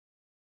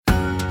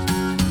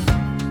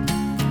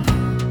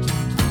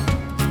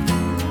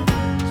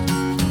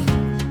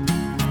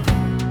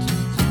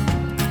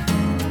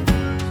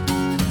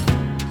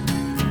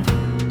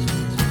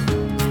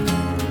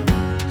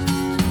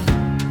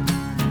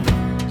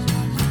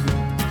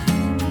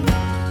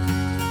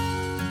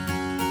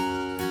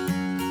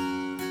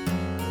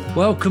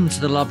Welcome to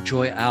the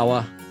Lovejoy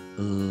Hour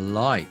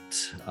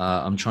Lite.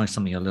 I'm trying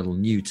something a little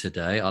new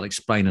today. I'll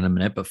explain in a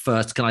minute. But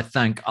first, can I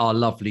thank our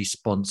lovely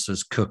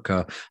sponsors,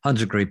 Cooker,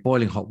 100-degree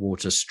boiling hot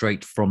water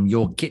straight from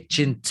your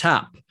kitchen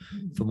tap.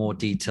 For more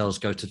details,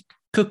 go to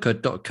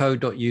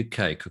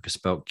cooker.co.uk. Cooker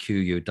spelled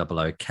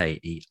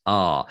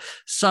Quooker.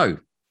 So,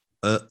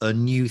 a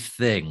new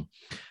thing.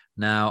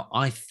 Now,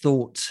 I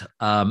thought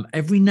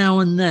every now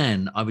and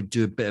then I would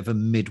do a bit of a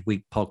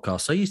midweek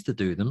podcast. I used to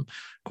do them,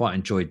 quite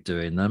enjoyed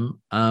doing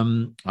them.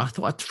 I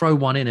thought I'd throw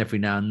one in every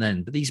now and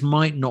then, but these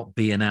might not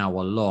be an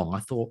hour long. I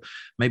thought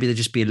maybe they'd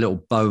just be a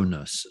little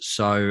bonus.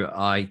 So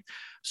I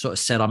sort of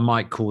said I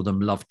might call them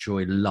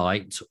Lovejoy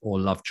Lite or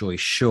Lovejoy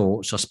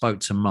Short. So I spoke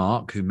to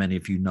Mark, who many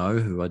of you know,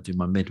 who I do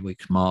my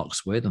midweek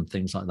marks with and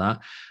things like that.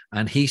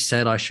 And he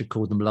said I should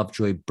call them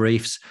Lovejoy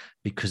Briefs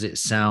because it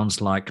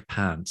sounds like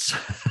pants.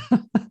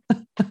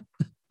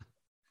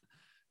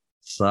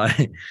 So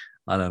I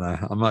don't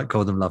know. I might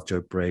call them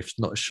Lovejoy Briefs.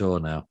 Not sure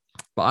now.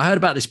 But I heard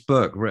about this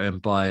book written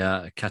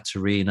by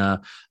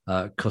Caterina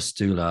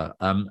Kostoula,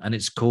 and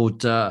it's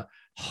called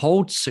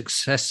Hold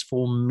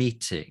Successful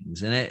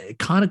Meetings. And it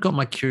kind of got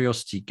my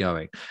curiosity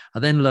going. I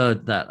then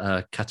learned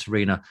that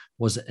Caterina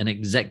was an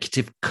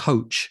executive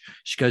coach.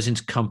 She goes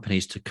into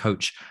companies to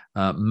coach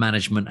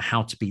management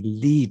how to be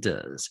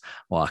leaders.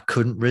 Well, I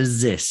couldn't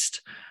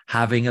resist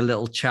having a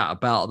little chat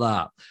about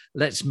that.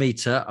 Let's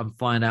meet her and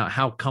find out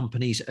how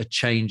companies are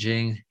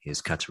changing.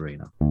 Here's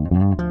Caterina.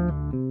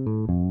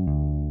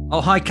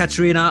 Oh, hi,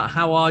 Caterina.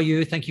 How are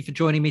you? Thank you for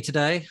joining me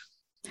today.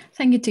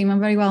 Thank you, Tim. I'm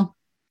very well.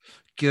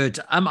 Good.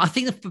 I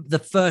think the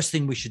first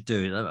thing we should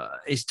do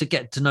is to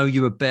get to know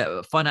you a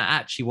bit, find out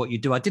actually what you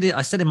do.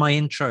 I said in my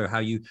intro how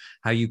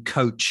you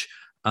coach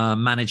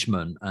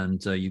management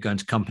and you go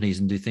into companies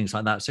and do things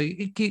like that. So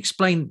can you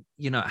explain,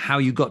 how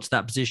you got to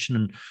that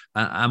position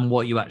and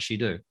what you actually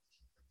do?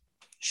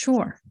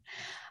 Sure.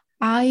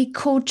 I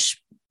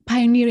coach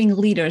pioneering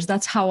leaders.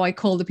 That's how I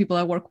call the people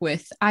I work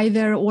with,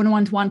 either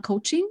one-on-one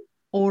coaching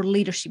or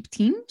leadership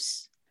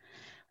teams.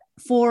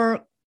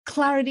 For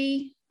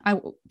clarity,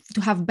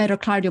 to have better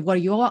clarity of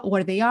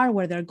where they are,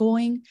 where they're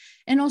going.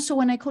 And also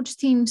when I coach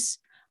teams,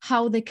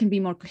 how they can be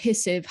more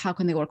cohesive, how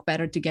can they work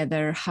better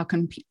together, how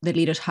can the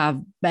leaders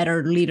have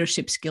better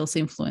leadership skills,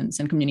 influence,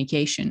 and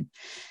communication.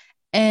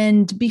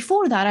 And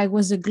before that, I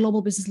was a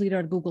global business leader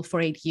at Google for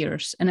 8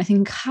 years. And I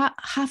think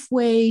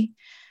halfway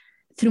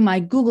through my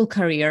Google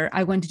career,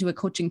 I went to do a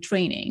coaching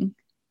training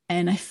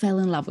and I fell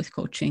in love with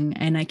coaching.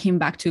 And I came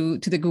back to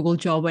the Google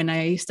job and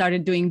I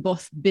started doing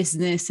both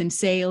business and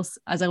sales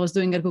as I was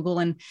doing at Google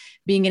and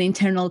being an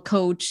internal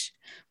coach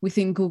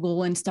within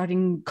Google and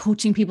starting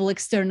coaching people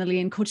externally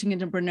and coaching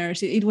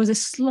entrepreneurs. It was a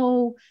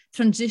slow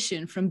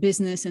transition from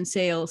business and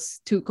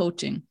sales to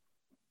coaching.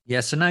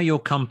 Yeah, so now your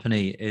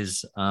company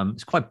is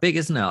it's quite big,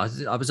 isn't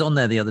it? I was on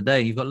there the other day.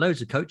 You've got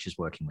loads of coaches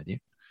working with you.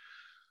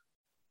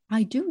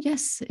 I do,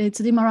 yes. It's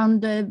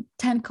around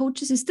 10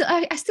 coaches.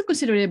 I still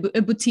consider it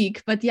a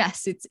boutique, but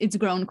yes, it's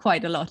grown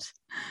quite a lot.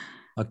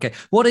 Okay,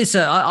 what is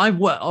I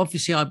work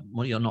obviously?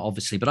 Not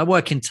obviously, but I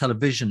work in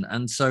television,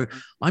 and so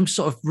I'm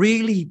sort of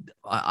really.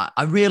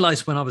 I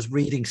realized when I was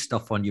reading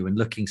stuff on you and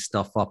looking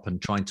stuff up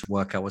and trying to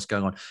work out what's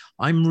going on,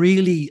 I'm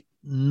really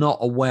not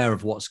aware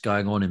of what's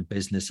going on in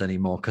business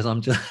anymore because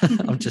I'm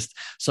just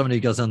someone who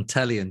goes on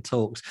telly and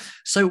talks.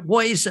 So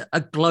what is a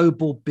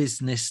global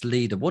business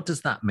leader? What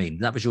does that mean?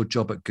 That was your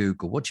job at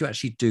Google. What do you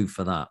actually do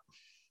for that?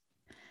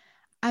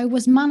 I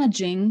was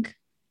managing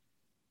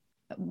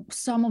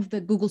some of the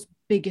Google's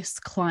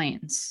biggest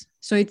clients.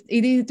 So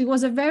it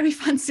was a very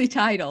fancy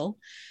title,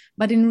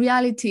 but in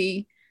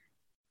reality,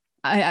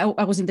 I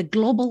was in the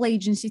global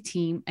agency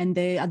team and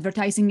the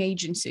advertising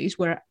agencies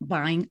were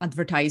buying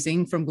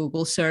advertising from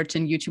Google search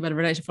and YouTube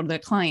advertising for their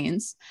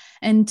clients.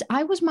 And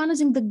I was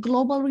managing the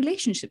global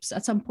relationships.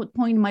 At some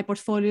point, my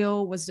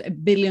portfolio was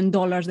 $1 billion.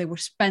 They were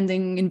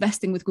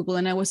investing with Google,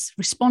 and I was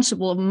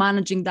responsible for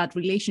managing that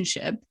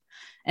relationship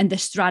and the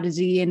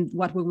strategy and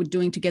what we were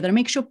doing together,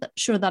 make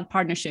sure that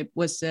partnership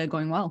was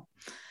going well.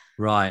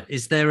 Right.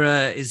 Is there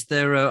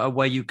a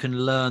way you can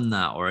learn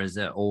that, or is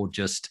it all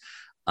just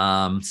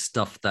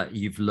stuff that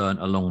you've learned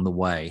along the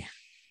way?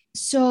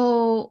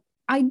 So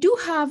I do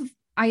have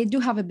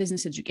a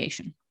business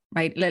education,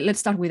 right? Let's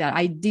start with that.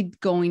 I did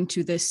go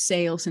into the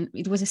sales, and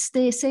it was a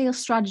sales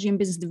strategy and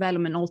business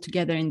development all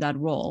together in that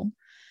role.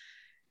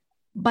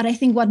 But I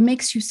think what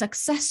makes you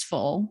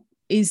successful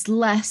is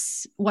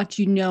less what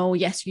you know.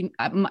 Yes,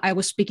 I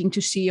was speaking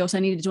to CEOs. I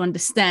needed to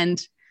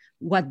understand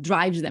what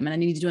drives them, and I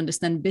needed to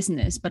understand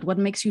business. But what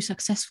makes you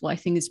successful, I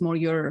think, is more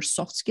your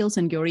soft skills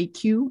and your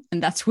EQ.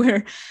 And that's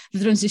where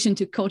the transition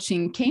to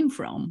coaching came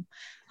from.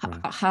 Right.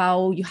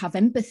 How you have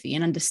empathy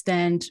and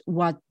understand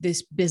what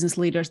these business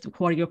leaders,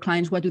 who are your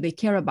clients, what do they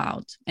care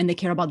about? And they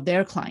care about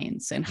their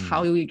clients and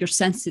how you're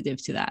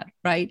sensitive to that,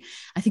 right?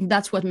 I think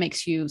that's what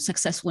makes you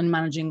successful in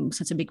managing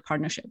such a big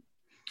partnership.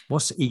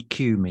 What's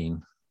EQ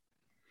mean?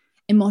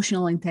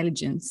 emotional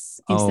intelligence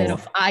instead Oh,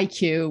 of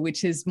IQ,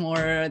 which is more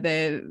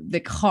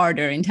the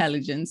harder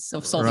intelligence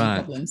of solving right.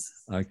 problems.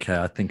 Okay,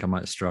 I think I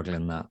might struggle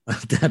in that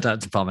that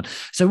department.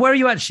 So, where are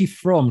you actually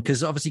from?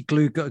 Because obviously,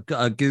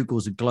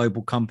 Google's a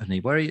global company.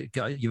 Where are you?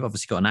 You've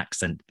obviously got an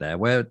accent there.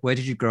 Where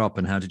did you grow up,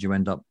 and how did you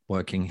end up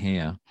working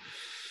here?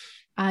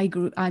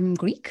 I'm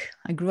Greek.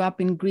 I grew up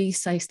in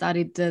Greece. I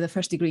studied the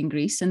first degree in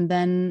Greece, and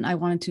then I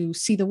wanted to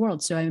see the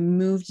world. So I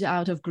moved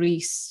out of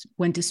Greece,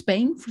 went to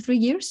Spain for 3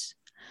 years,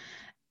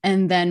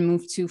 and then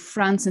moved to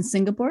France and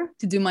Singapore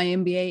to do my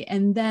MBA.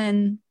 And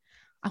then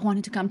I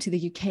wanted to come to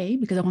the UK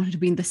because I wanted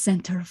to be in the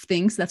center of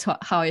things. That's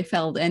how I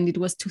felt. And it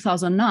was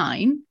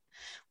 2009,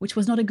 which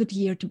was not a good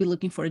year to be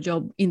looking for a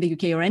job in the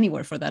UK or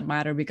anywhere for that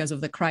matter because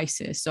of the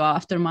crisis. So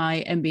after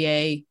my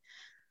MBA,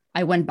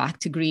 I went back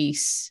to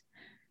Greece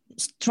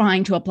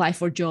trying to apply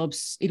for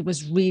jobs. It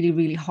was really,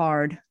 really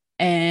hard.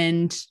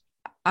 And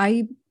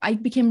I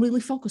became really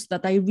focused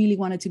that I really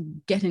wanted to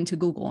get into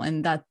Google,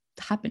 and that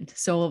happened.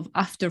 So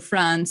after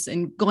France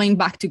and going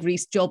back to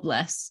Greece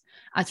jobless,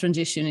 I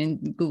transitioned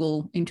in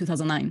Google in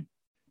 2009.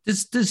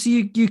 Does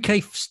the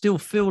UK still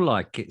feel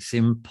like it's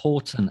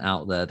important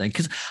out there then?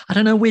 Because I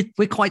don't know,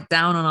 we're quite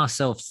down on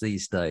ourselves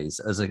these days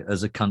as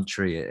a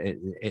country.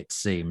 It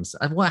seems.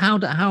 How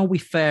are we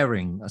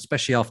faring,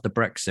 especially after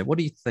Brexit? What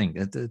do you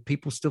think? Do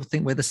people still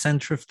think we're the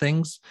centre of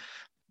things?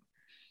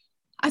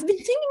 I've been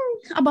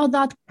thinking about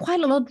that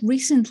quite a lot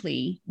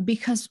recently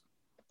because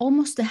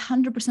almost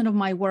 100% of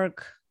my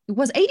work, it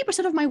was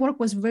 80% of my work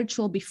was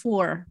virtual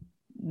before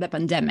the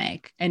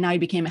pandemic, and I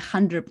became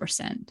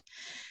 100%.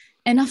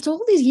 And after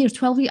all these years,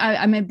 12 years,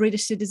 I'm a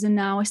British citizen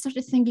now. I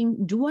started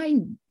thinking, do I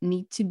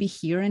need to be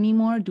here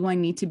anymore? Do I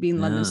need to be in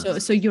London?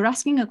 So you're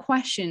asking a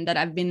question that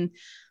I've been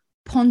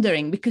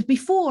pondering, because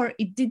before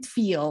it did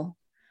feel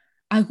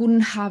I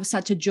wouldn't have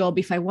such a job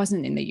if I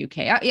wasn't in the UK.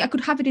 I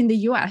could have it in the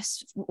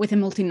US with a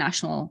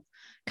multinational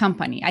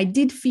company. I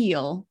did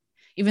feel,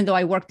 even though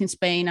I worked in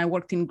Spain, I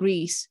worked in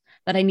Greece,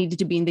 that I needed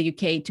to be in the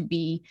UK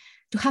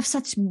to have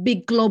such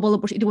big global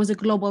opportunities. It was a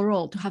global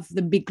role to have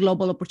the big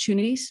global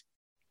opportunities.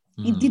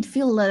 It did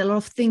feel that a lot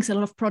of things, a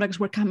lot of products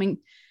were coming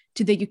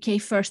to the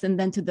UK first and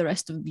then to the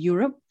rest of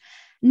Europe.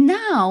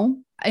 Now,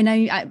 and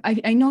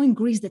I know in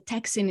Greece, the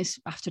tech scene is,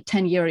 after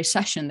 10-year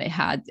recession they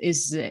had,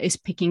 is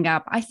picking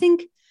up. I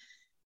think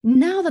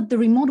now that the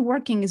remote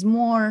working is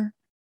more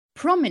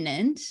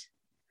prominent,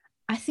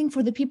 I think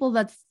for the people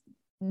that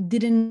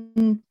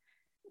didn't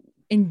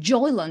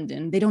enjoy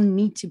London, they don't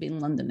need to be in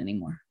London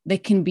anymore. They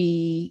can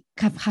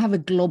have a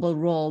global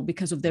role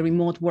because of the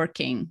remote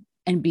working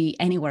and be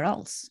anywhere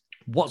else.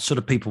 What sort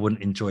of people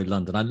wouldn't enjoy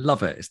London? I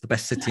love it. It's the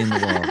best city in the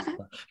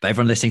world. But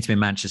everyone listening to me in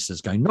Manchester is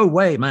going, no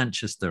way,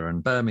 Manchester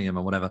and Birmingham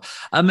or whatever.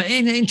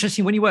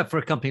 Interesting, when you work for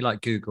a company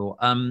like Google,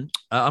 I'm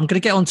going to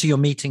get onto your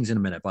meetings in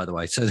a minute, by the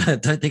way. So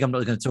don't think I'm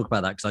not going to talk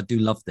about that because I do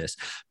love this.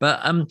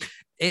 But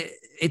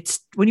it's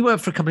when you work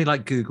for a company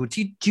like Google,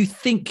 do you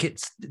think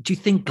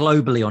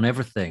globally on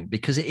everything?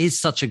 Because it is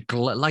such a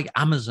like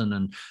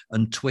Amazon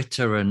and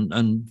Twitter and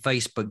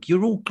Facebook,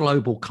 you're all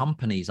global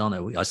companies,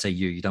 aren't they? I say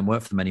you don't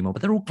work for them anymore,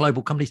 but they're all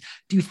global companies.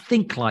 Do you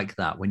think like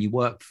that when you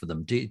work for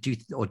them? Do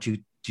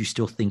you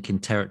still think in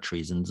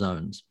territories and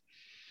zones?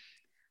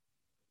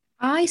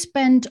 I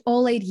spent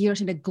all 8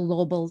 years in a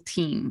global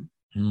team.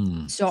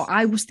 So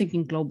I was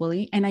thinking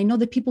globally, and I know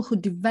the people who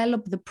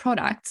develop the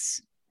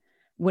products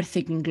were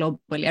thinking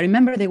globally. I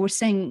remember they were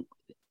saying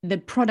the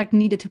product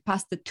needed to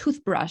pass the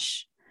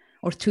toothbrush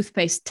or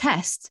toothpaste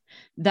test,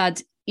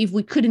 that if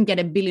we couldn't get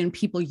 1 billion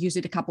people use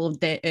it a couple of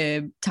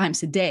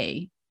times a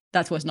day,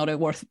 that was not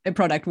a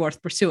product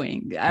worth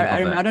pursuing.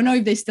 I don't know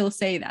if they still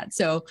say that.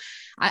 So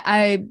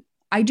I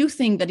do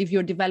think that if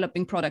you're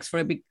developing products for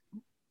a big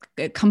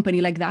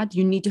company like that,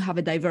 you need to have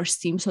a diverse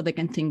team so they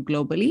can think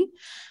globally.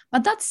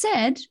 But that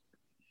said,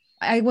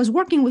 I was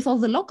working with all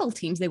the local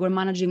teams. They were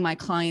managing my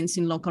clients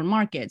in local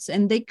markets,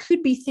 and they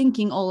could be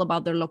thinking all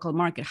about their local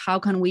market. How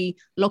can we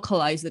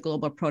localize the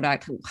global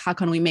product? How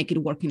can we make it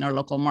work in our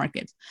local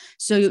market?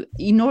 So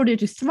in order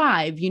to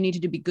thrive, you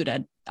needed to be good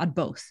at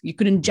both. You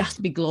couldn't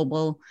just be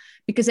global,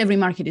 because every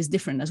market is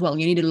different as well.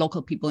 You needed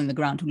local people in the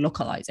ground to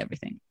localize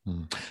everything.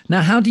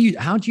 Now, how do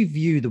you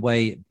view the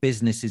way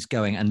business is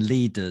going, and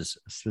leaders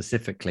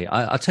specifically?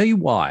 I'll tell you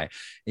why.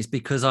 It's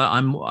because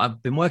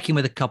I've been working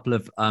with a couple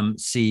of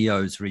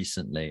CEOs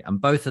recently,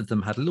 and both of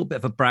them had a little bit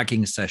of a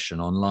bragging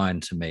session online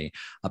to me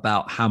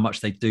about how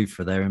much they do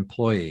for their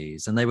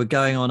employees, and they were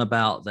going on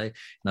about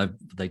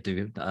they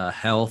do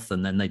health,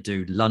 and then they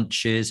do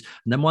lunches,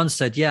 and then one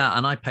said, yeah,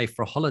 and I pay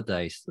for a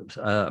holiday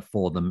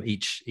for them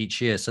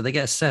each year, so they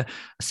get a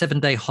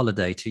 7-day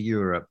holiday to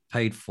Europe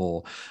paid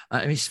for.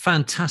 It's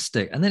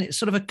fantastic. And then it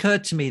sort of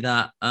occurred to me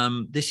that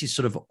this is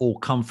sort of all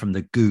come from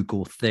the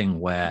Google thing,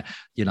 where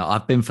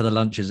I've been for the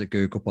lunches at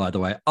Google, by the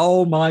way.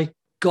 Oh my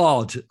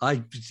God. I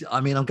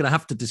mean, I'm going to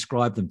have to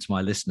describe them to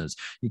my listeners.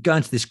 You go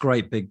into this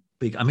great big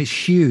big. I mean,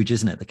 it's huge,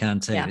 isn't it? The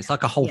canteen. Yeah. It's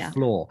like a whole Yeah.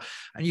 floor,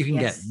 and you can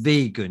get Yes.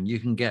 vegan, you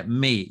can get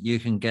meat, you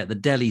can get the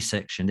deli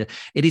section.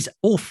 It is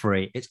all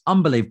free. It's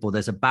unbelievable.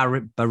 There's a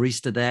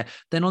barista there.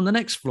 Then on the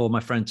next floor,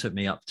 my friend took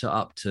me up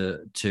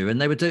to, and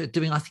they were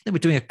doing. I think they were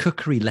doing a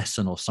cookery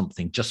lesson or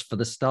something just for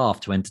the staff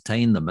to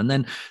entertain them. And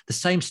then the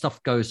same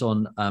stuff goes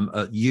on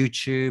at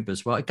YouTube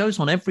as well. It goes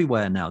on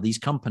everywhere now. These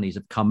companies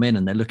have come in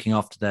and they're looking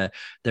after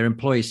their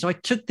employees. So I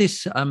took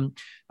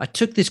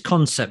this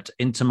concept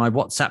into my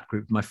WhatsApp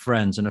group with my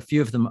friends, and a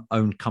few of them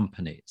own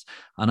companies.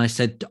 And I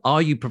said,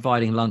 are you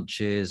providing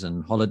lunches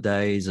and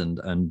holidays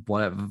and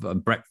whatever,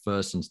 and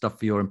breakfast and stuff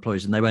for your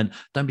employees? And they went,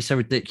 don't be so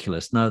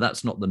ridiculous. No,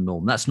 that's not the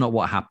norm. That's not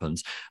what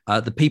happens.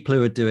 The people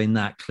who are doing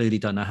that clearly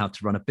don't know how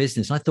to run a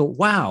business. And I thought,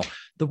 wow,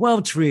 the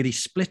world's really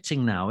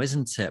splitting now,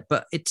 isn't it?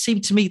 But it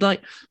seemed to me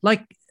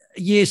like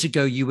years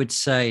ago, you would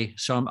say,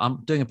 so I'm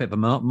doing a bit of a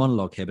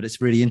monologue here, but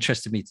it's really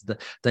interested me.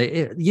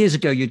 Years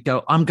ago, you'd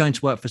go, I'm going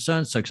to work for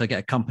so-and-so because I get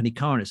a company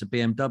car and it's a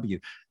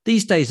BMW.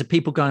 These days, are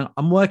people going,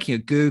 I'm working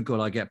at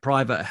Google, I get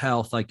private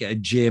health, I get a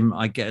gym,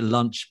 I get a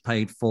lunch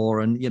paid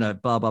for, and,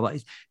 blah, blah, blah. Do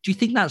you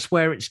think that's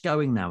where it's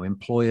going now?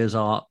 Employers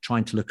are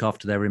trying to look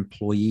after their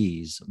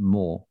employees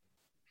more?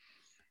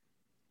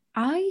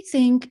 I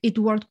think it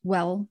worked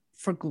well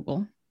for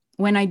Google.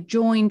 When I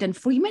joined, and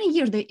for many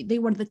years, they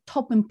were the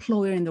top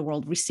employer in the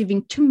world,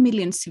 receiving 2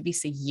 million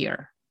CVs a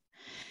year.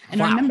 And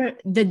wow. I remember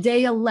the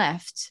day I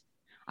left,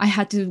 I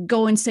had to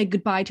go and say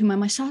goodbye to my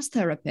massage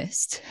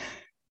therapist,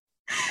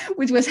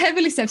 which was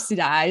heavily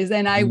subsidized.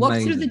 And I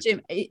walked through the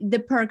gym. The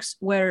perks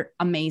were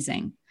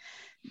amazing.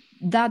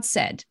 That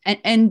said,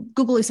 and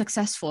Google is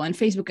successful and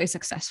Facebook is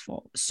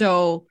successful.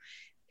 So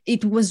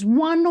it was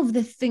one of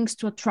the things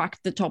to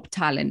attract the top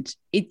talent.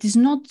 It is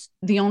not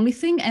the only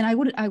thing. And I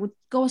would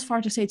go as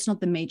far to say it's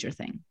not the major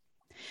thing.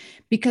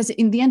 Because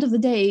in the end of the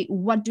day,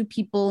 what do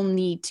people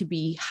need to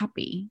be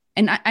happy?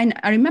 And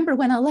I remember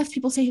when I left,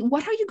 people say,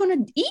 what are you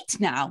going to eat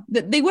now?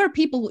 That they were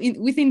people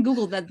within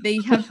Google that they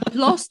have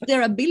lost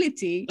their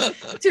ability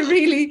to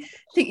really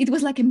think. It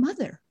was like a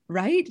mother,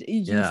 right?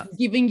 Yeah.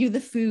 Giving you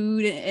the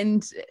food,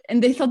 and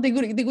they thought they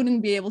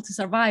wouldn't be able to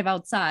survive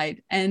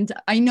outside. And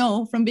I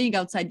know from being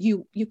outside,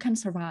 you can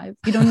survive.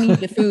 You don't need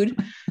the food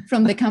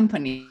from the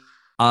company.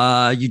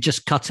 You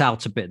just cut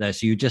out a bit there.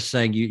 So you're just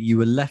saying you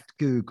were left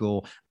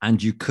Google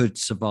and you could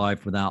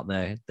survive without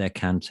their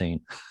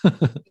canteen.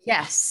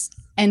 Yes.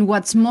 And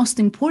what's most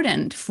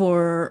important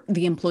for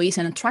the employees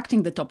and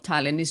attracting the top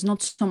talent is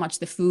not so much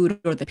the food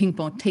or the ping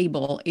pong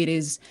table. It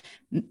is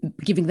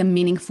giving them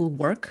meaningful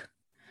work,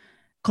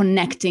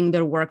 connecting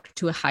their work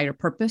to a higher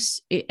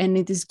purpose. And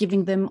it is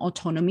giving them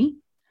autonomy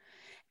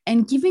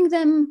and giving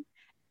them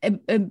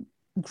a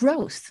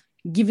growth,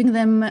 giving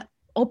them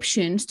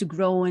options to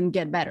grow and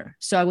get better.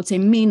 So I would say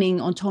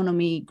meaning,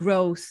 autonomy,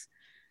 growth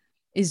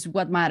is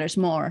what matters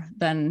more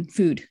than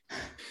food.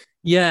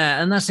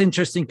 Yeah, and that's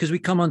interesting because we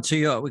come in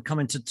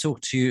to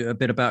talk to you a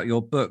bit about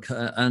your book,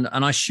 and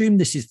I assume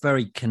this is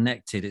very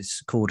connected.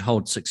 It's called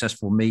Hold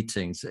Successful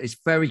Meetings. It's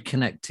very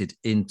connected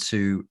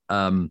into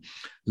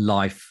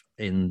life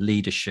in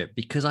leadership,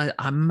 because I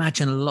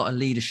imagine a lot of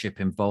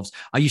leadership involves.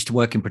 I used to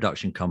work in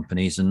production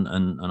companies, and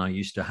I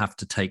used to have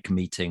to take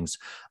meetings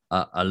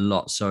a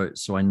lot, so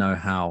I know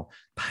how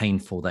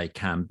painful they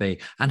can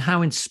be and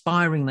how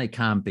inspiring they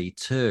can be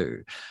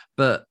too.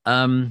 But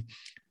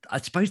I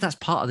suppose that's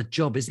part of the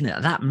job, isn't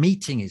it? That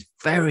meeting is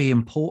very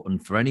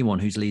important for anyone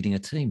who's leading a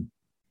team.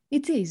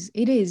 It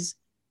is.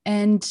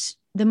 And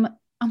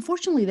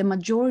unfortunately, the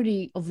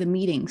majority of the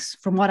meetings,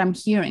 from what I'm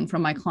hearing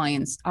from my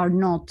clients, are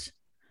not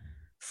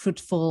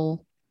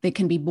fruitful. They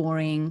can be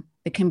boring.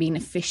 They can be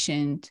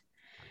inefficient.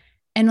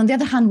 And on the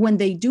other hand, when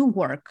they do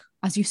work,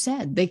 as you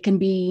said, they can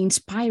be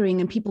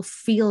inspiring and people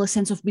feel a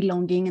sense of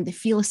belonging and they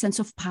feel a sense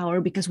of power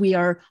because we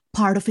are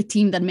part of a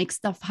team that makes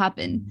stuff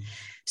happen. Mm-hmm.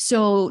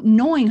 So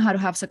knowing how to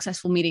have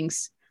successful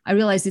meetings, I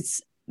realized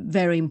it's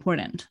very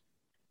important.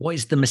 What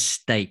is the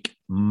mistake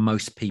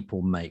most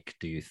people make,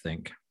 do you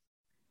think?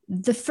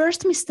 The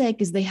first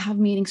mistake is they have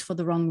meetings for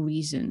the wrong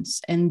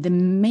reasons. And the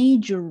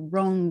major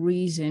wrong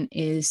reason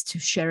is to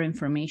share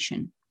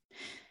information.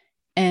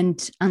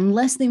 And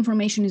unless the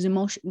information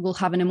will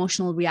have an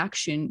emotional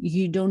reaction,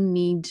 you don't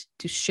need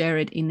to share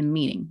it in a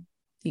meeting.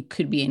 It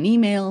could be an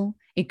email.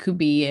 It could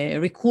be a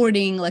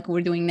recording like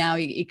we're doing now.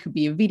 It could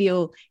be a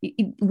video.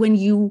 When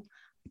you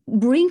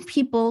bring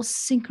people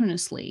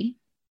synchronously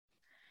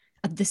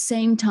at the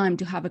same time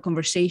to have a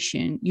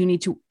conversation, you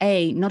need to,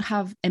 not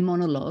have a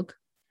monologue.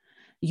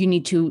 You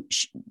need to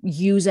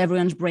use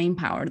everyone's brain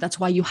power. That's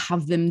why you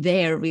have them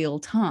there real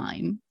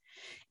time.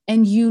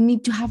 And you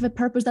need to have a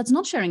purpose that's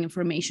not sharing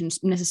information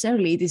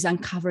necessarily. It is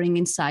uncovering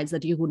insights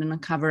that you wouldn't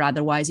uncover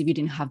otherwise if you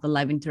didn't have the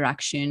live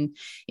interaction.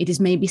 It is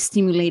maybe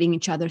stimulating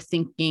each other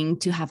thinking,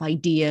 to have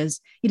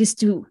ideas. It is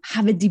to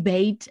have a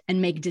debate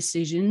and make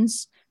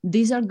decisions.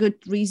 These are good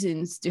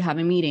reasons to have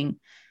a meeting.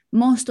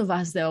 Most of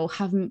us, though,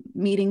 have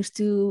meetings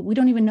we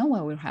don't even know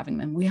why we're having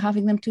them. We're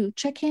having them to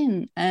check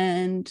in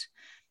and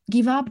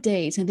give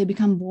updates, and they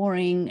become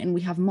boring, and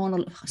we have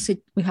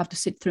to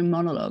sit through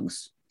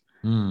monologues.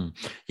 Mm.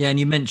 Yeah, and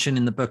you mentioned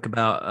in the book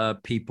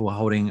about people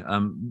holding,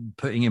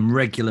 putting in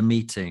regular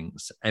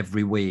meetings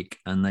every week,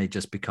 and they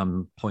just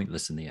become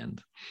pointless in the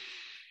end.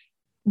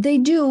 They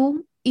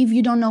do if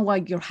you don't know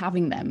why you're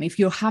having them. If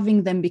you're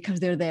having them because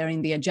they're there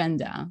in the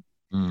agenda.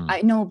 Mm.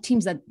 I know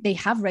teams that they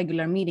have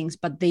regular meetings,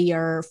 but they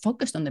are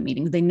focused on the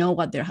meetings. They know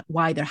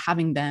why they're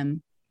having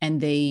them,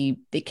 and they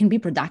can be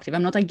productive.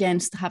 I'm not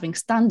against having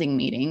standing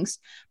meetings,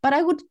 but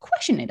I would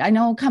question it. I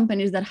know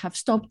companies that have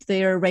stopped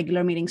their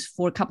regular meetings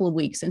for a couple of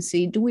weeks and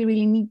see, do we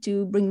really need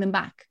to bring them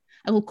back?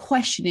 I will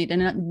question it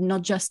and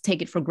not just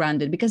take it for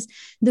granted, because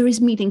there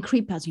is meeting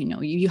creep, as you know.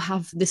 You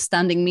have the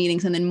standing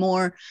meetings and then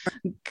more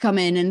come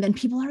in, and then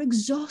people are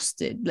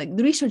exhausted. Like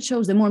the research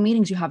shows, the more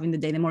meetings you have in the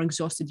day, the more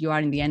exhausted you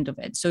are in the end of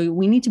it. So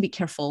we need to be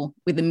careful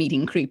with the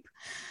meeting creep.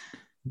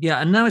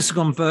 Yeah, and now it's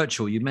gone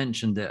virtual. You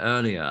mentioned it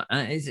earlier.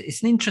 And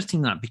it's an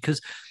interesting that,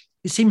 because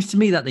it seems to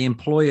me that the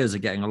employers are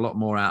getting a lot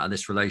more out of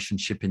this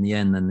relationship in the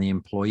end than the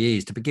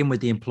employees. To begin with,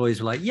 the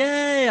employees were like,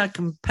 yay, I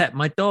can pet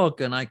my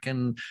dog and I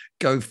can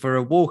go for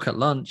a walk at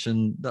lunch.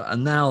 And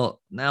now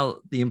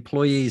the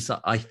employees,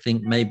 I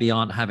think, maybe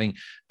aren't having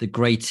the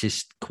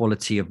greatest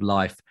quality of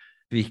life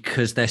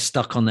because they're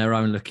stuck on their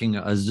own looking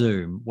at a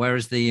Zoom.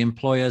 Whereas the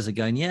employers are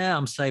going, yeah,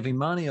 I'm saving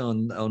money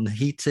on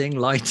heating,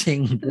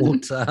 lighting,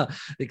 water,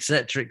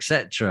 etc.,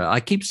 etc. I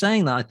keep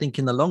saying that. I think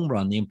in the long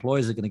run, the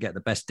employers are going to get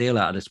the best deal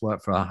out of this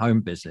work for a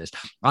home business.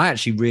 I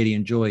actually really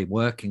enjoy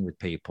working with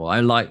people. I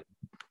like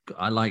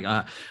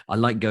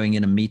going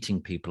in and meeting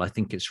people. I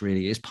think it's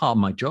part of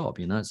my job.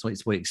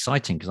 It's really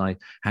exciting because I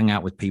hang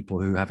out with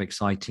people who have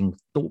exciting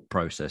thought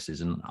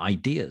processes and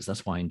ideas.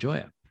 That's why I enjoy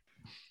it.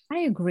 I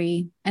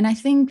agree. And I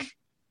think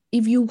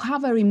if you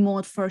have a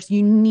remote first,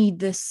 you need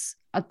this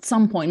at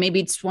some point. Maybe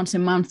it's once a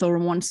month or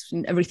once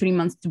every 3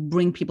 months to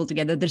bring people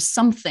together. There's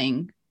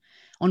something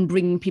on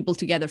bringing people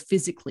together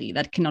physically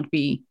that cannot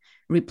be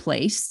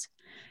replaced.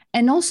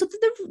 And also,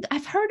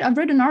 I've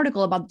read an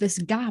article about this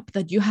gap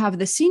that you have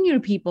the senior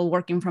people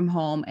working from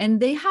home, and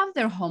they have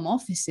their home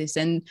offices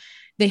and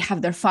they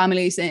have their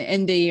families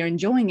and they are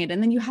enjoying it.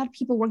 And then you had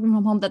people working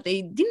from home that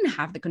they didn't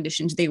have the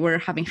conditions. They were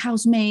having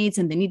housemates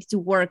and they needed to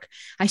work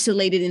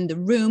isolated in the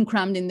room,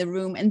 crammed in the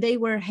room, and they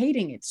were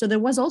hating it. So there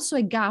was also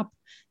a gap,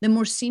 the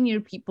more senior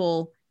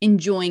people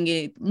enjoying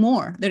it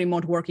more, the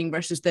remote working,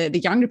 versus the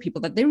younger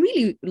people that they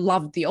really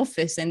loved the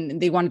office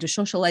and they wanted to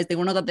socialize. They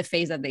were not at the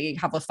phase that they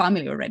have a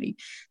family already,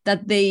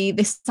 that they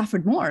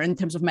suffered more in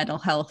terms of mental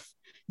health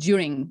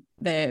during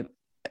the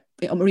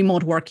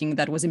remote working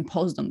that was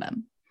imposed on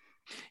them.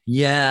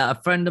 Yeah, a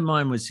friend of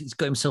mine he's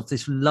got himself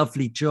this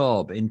lovely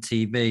job in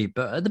TV,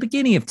 but at the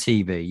beginning of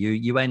TV,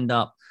 you end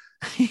up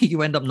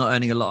not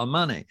earning a lot of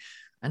money.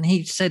 And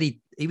he said he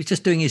was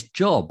just doing his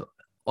job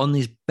on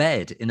his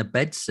bed in a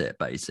bed sit,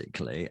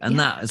 basically. And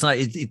that it's like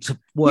it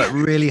worked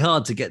really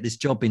hard to get this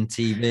job in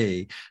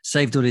TV,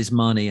 saved all his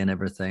money and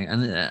everything.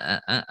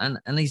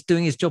 And he's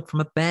doing his job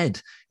from a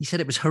bed. He said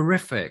it was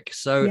horrific.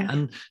 So,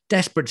 and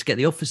desperate to get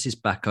the offices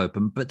back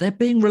open, but they're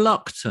being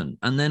reluctant.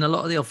 And then a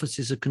lot of the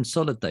offices are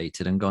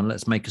consolidated and gone,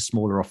 let's make a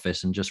smaller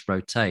office and just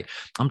rotate.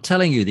 I'm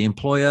telling you, the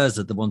employers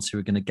are the ones who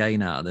are going to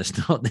gain out of this,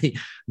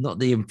 not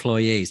the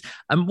employees.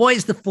 And what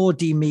is the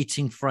 4D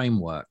meeting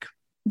framework?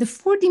 The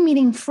 4D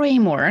meeting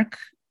framework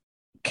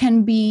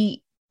can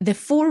be the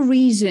 4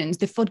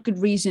 good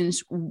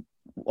reasons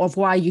of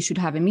why you should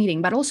have a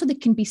meeting, but also there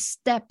can be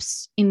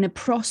steps in the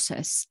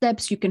process,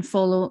 steps you can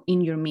follow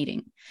in your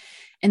meeting.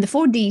 And the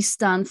 4D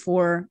stand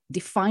for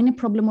define a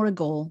problem or a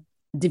goal,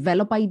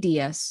 develop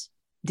ideas,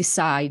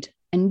 decide,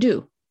 and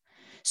do.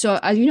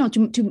 So, as you know,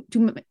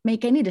 to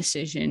make any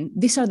decision,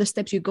 these are the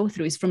steps you go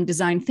through. It's from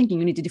design thinking.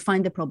 You need to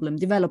define the problem,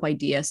 develop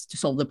ideas to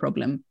solve the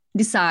problem,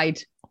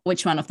 decide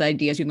which one of the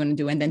ideas you're going to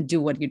do, and then do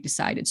what you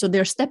decided. So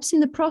there are steps in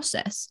the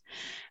process.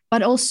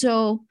 But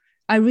also,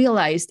 I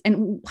realized,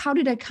 and how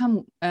did I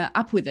come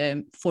up with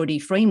a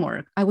 4D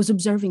framework? I was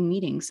observing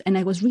meetings and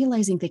I was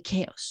realizing the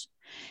chaos.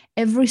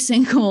 Every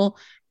single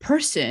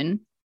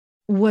person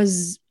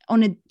was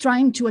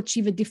trying to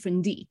achieve a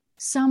different D.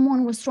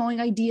 Someone was throwing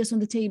ideas on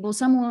the table.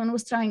 Someone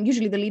was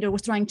usually the leader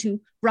was trying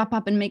to wrap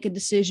up and make a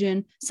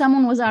decision.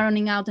 Someone was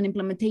ironing out an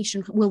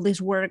implementation. Will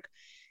this work?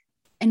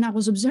 And I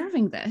was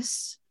observing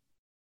this.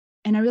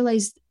 And I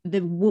realized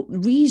the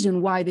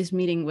reason why this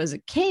meeting was a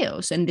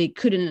chaos and they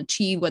couldn't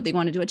achieve what they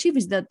wanted to achieve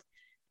is that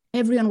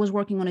everyone was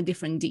working on a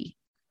different D.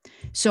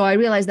 So I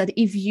realized that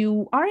if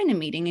you are in a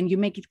meeting and you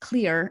make it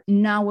clear,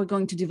 now we're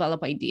going to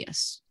develop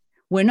ideas.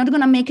 We're not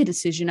going to make a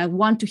decision. I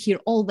want to hear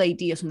all the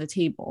ideas on the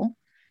table.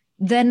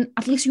 Then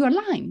at least you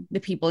align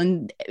the people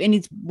and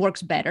it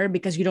works better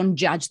because you don't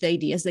judge the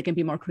ideas. They can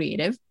be more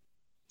creative.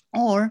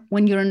 Or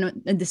when you're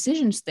in a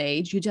decision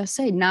stage, you just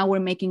say, now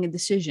we're making a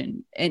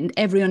decision and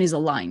everyone is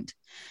aligned.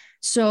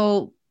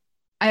 So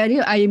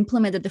I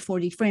implemented the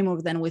 4D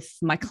framework then with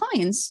my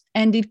clients,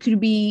 and it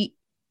could be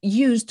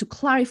used to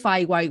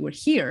clarify why we're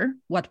here,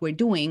 what we're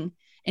doing,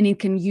 and it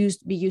can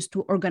be used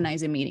to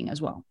organize a meeting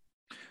as well.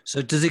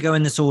 So does it go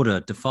in this order?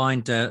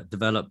 Define,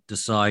 develop,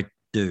 decide,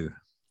 do?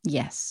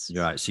 Yes.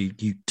 Right. So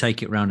you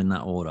take it around in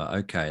that order.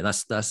 Okay.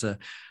 That's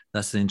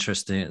That's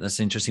interesting.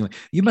 That's interesting.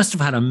 You must have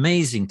had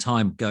amazing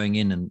time going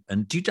in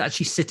and do you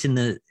actually sit in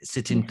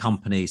Yes.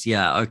 companies?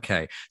 Yeah.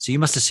 Okay. So you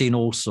must have seen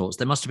all sorts.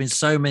 There must have been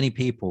so many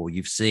people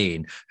you've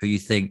seen who you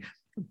think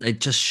they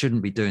just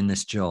shouldn't be doing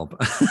this job.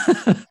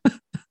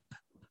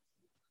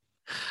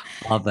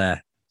 Are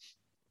there?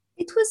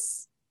 It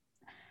was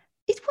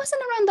it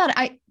wasn't around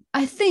that.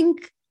 I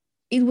think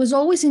it was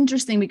always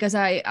interesting because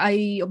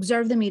I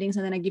observe the meetings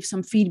and then I give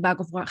some feedback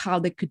of how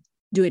they could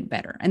do it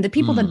better. And the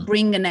people that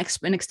bring an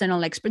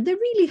external expert, they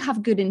really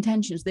have good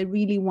intentions. They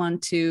really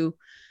want to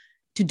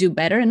do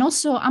better. And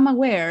also, I'm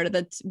aware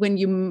that when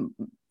you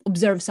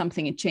observe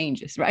something, it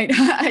changes, right?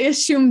 I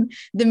assume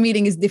the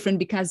meeting is different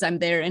because I'm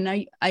there, and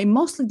I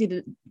mostly did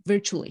it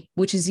virtually,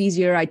 which is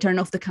easier. I turn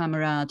off the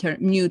camera,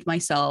 mute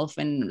myself,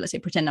 and let's say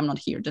pretend I'm not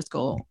here. Just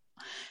go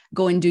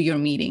and do your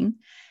meeting.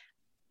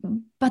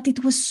 But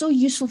it was so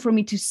useful for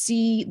me to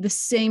see the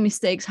same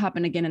mistakes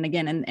happen again and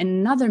again. And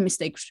another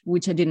mistake,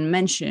 which I didn't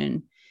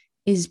mention,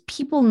 is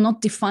people not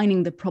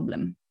defining the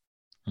problem.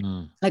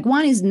 Like,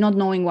 one is not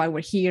knowing why we're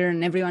here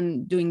and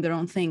everyone doing their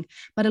own thing.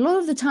 But a lot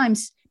of the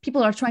times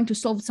people are trying to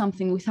solve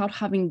something without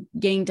having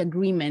gained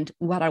agreement.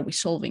 What are we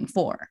solving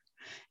for?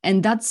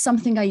 And that's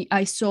something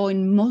I saw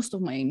in most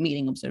of my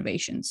meeting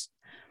observations.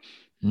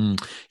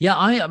 Yeah,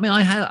 I mean,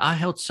 I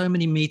held so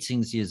many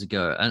meetings years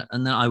ago,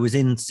 and then I was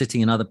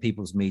sitting in other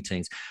people's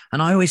meetings,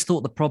 and I always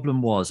thought the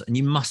problem was, and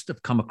you must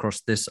have come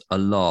across this a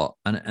lot,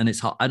 and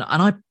it's hard, and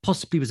I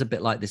possibly was a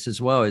bit like this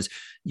as well, is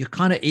your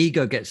kind of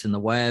ego gets in the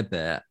way a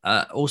bit.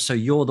 Also,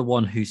 you're the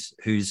one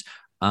who's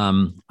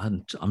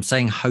I'm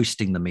saying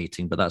hosting the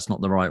meeting, but that's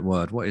not the right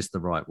word. What is the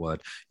right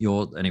word?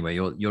 You're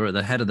at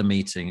the head of the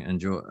meeting,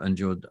 and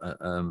you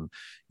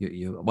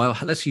well,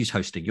 let's use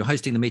hosting. You're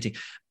hosting the meeting,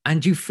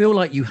 and you feel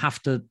like you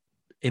have to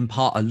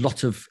impart a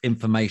lot of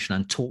information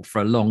and talk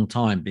for a long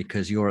time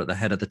because you're at the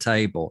head of the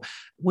table,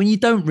 when you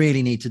don't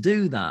really need to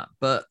do that.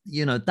 But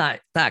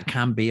that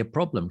can be a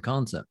problem,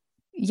 can't it?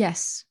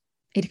 Yes,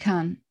 it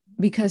can.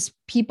 Because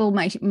people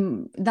might,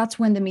 that's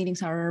when the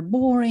meetings are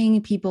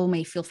boring. People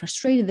may feel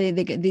frustrated.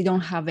 They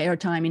don't have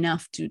airtime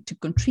enough to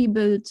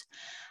contribute.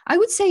 I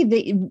would say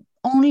the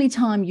only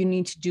time you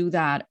need to do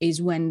that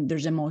is when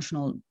there's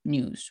emotional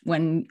news.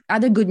 When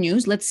other good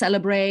news, let's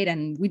celebrate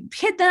and we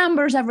hit the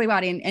numbers,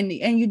 everybody,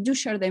 and you do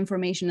share the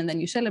information and then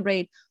you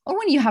celebrate. Or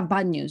when you have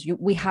bad news,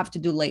 we have to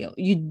do layout.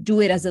 You do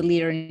it as a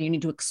leader and you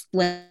need to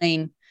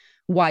explain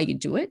why you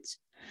do it.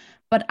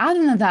 But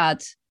other than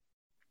that,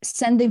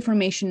 send the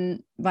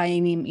information via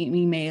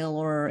email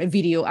or a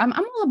video. I'm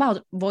all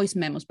about voice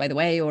memos, by the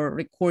way, or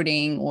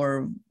recording,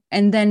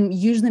 and then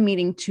use the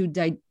meeting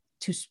to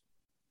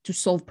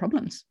solve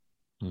problems.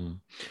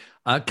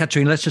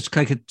 Caterina, let's just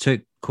take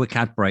a quick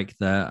ad break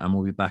there, and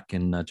we'll be back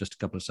in just a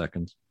couple of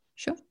seconds.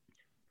 Sure.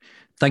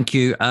 Thank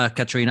you,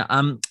 Caterina.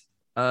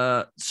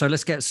 So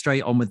let's get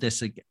straight on with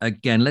this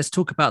again. Let's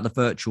talk about the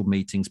virtual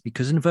meetings,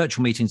 because in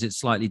virtual meetings it's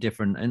slightly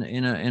different.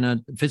 In a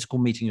physical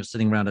meeting, you're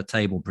sitting around a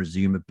table,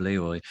 presumably,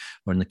 or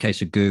in the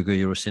case of Google,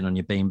 you're sitting on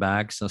your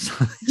beanbags or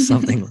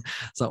something,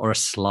 or a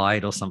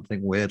slide or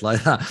something weird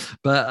like that.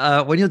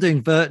 But when you're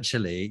doing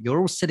virtually,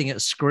 you're all sitting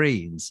at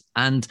screens,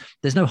 and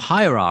there's no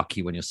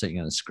hierarchy when you're sitting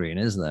on a screen,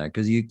 is there?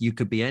 Because you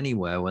could be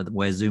anywhere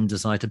where Zoom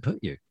decide to put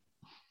you.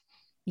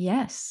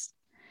 Yes.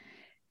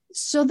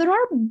 So there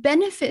are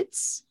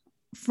benefits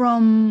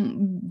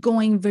from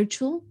going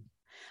virtual.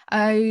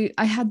 I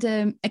had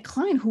a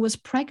client who was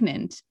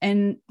pregnant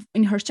and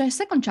in her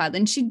second child,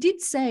 and she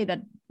did say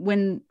that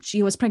when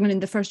she was pregnant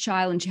in the first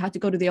child and she had to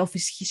go to the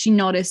office, she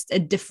noticed a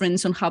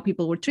difference on how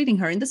people were treating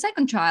her. In the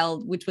second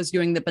child, which was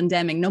during the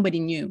pandemic, nobody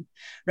knew,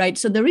 right?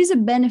 So there is a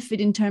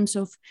benefit in terms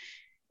of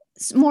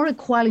more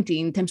equality,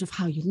 in terms of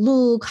how you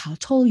look, how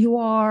tall you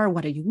are,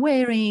 what are you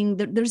wearing.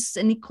 There's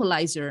an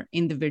equalizer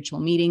in the virtual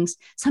meetings.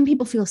 Some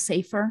people feel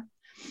safer.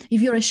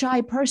 If you're a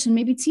shy person,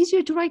 maybe it's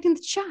easier to write in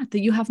the chat, that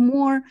you have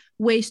more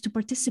ways to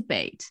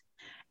participate.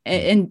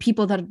 And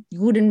people that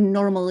wouldn't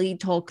normally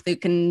talk, they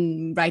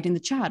can write in the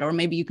chat, or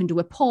maybe you can do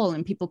a poll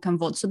and people can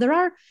vote. So there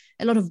are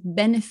a lot of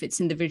benefits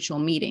in the virtual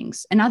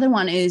meetings. Another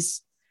one is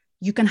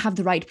you can have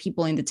the right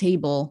people in the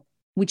table,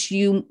 which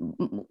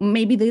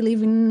maybe they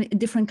live in a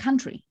different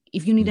country.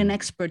 If you need an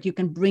expert, you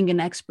can bring an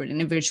expert in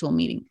a virtual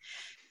meeting.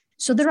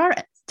 So there are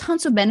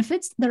tons of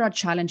benefits. There are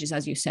challenges,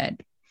 as you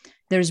said.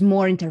 There's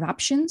more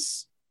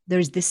interruptions.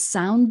 There's this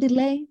sound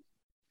delay.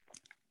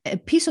 A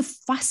piece of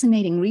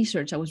fascinating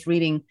research I was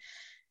reading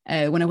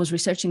when I was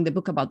researching the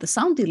book about the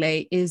sound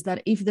delay is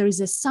that if there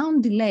is a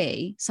sound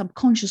delay,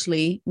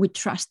 subconsciously, we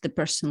trust the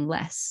person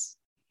less.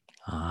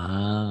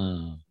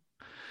 Ah.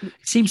 It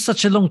seems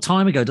such a long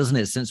time ago, doesn't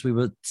it, since we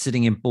were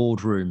sitting in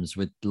boardrooms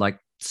with like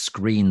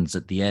screens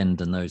at the end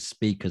and those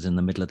speakers in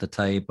the middle of the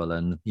table,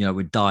 and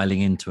we're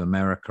dialing into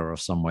America or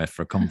somewhere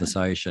for a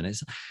conversation.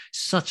 It's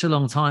such a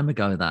long time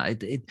ago that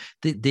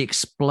the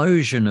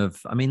explosion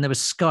of, I mean, there was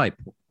Skype,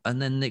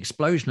 and then the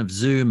explosion of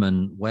Zoom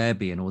and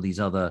Webby and all these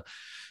other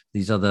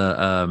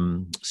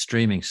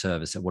streaming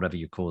services, whatever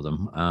you call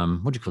them.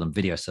 What do you call them?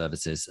 Video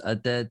services.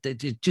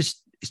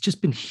 It's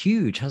just been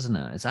huge, hasn't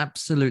it? It's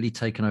absolutely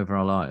taken over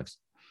our lives.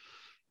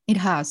 It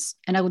has.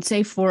 And I would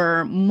say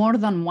for more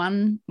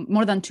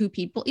than two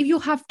people, if you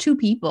have two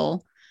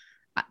people,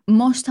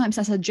 most times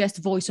I suggest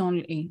voice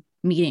only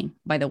meeting,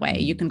 by the way.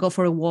 You can go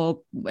for a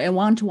walk. A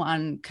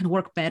one-to-one can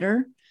work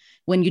better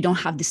when you don't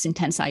have this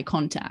intense eye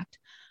contact.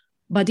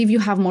 But if you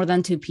have more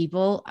than two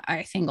people,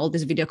 I think all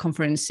these video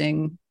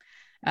conferencing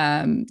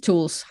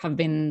tools have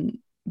been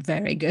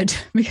very good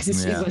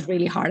because it was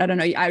really hard. I don't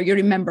know. You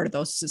remember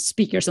those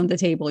speakers on the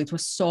table. It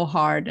was so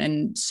hard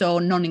and so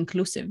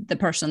non-inclusive. The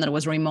person that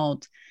was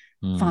remote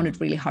found it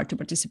really hard to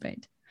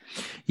participate.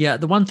 Yeah,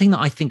 the one thing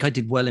that I think I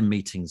did well in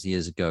meetings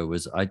years ago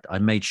was I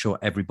made sure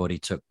everybody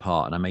took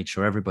part, and I made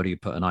sure everybody who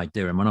put an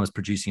idea in. When I was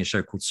producing a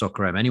show called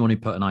Soccer M, anyone who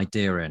put an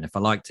idea in, if I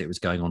liked it, it was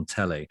going on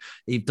telly.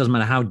 It doesn't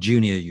matter how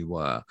junior you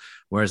were.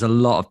 Whereas a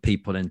lot of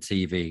people in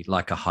TV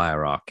like a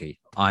hierarchy.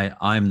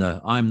 I'm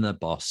the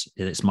boss.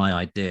 It's my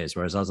ideas.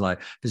 Whereas I was like,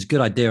 if it's a good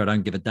idea, I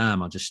don't give a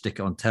damn. I'll just stick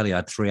it on telly. I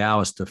had 3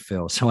 hours to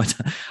fill. So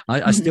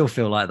I still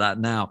feel like that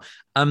now.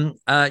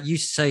 You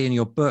say in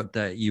your book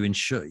that you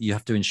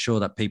have to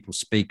ensure that people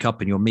speak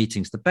up in your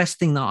meetings. The best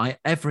thing that I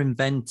ever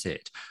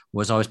invented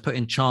was I was put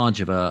in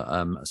charge of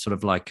a sort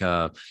of like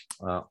a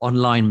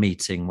online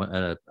meeting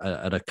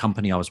at a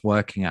company I was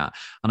working at,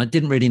 and I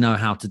didn't really know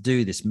how to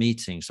do this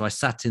meeting. So I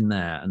sat in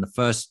there, and the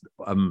first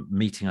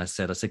meeting I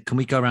said, can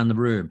we go around the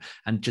room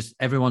and just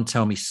everyone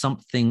tell me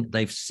something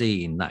they've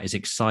seen that is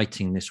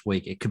exciting this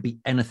week? It could be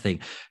anything,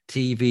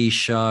 TV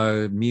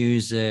show,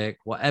 music,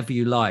 whatever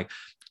you like.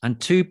 And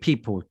 2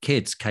 people,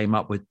 kids, came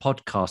up with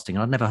podcasting.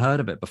 I'd never heard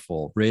of it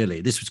before,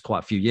 really. This was quite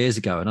a few years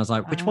ago. And I was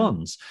like, which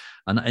ones?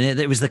 And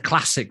it was the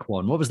classic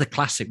one. What was the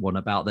classic one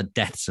about the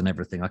deaths and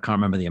everything? I can't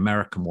remember the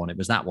American one. It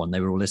was that one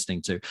they were all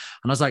listening to. And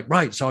I was like,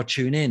 right, so I'll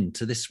tune in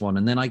to this one.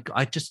 And then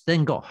I just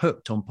then got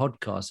hooked on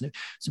podcasts. And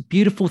it's a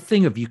beautiful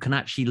thing of you can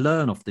actually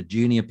learn off the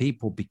junior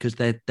people because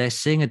they're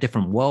seeing a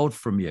different world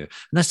from you.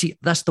 And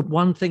that's the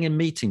one thing in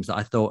meetings that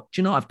I thought, do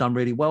you know, I've done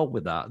really well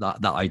with that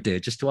idea,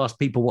 just to ask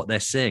people what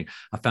they're seeing.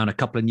 I found a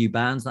couple of new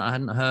bands that I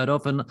hadn't heard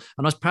of. And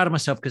I was proud of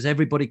myself because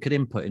everybody could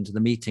input into the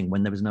meeting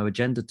when there was no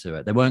agenda to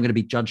it. They weren't going to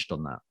be judged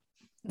on that.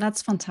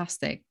 That's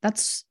fantastic.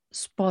 That's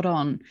spot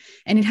on.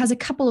 And it has a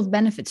couple of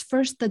benefits.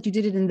 First, that you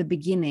did it in the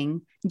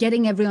beginning.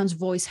 Getting everyone's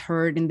voice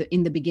heard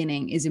in the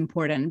beginning is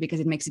important because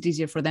it makes it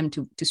easier for them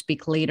to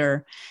speak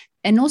later.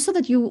 And also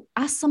that you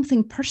ask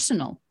something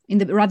personal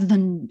rather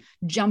than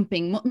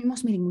jumping.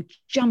 Most meetings we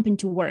jump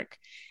into work,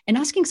 and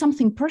asking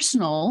something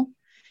personal,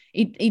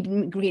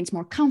 it creates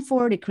more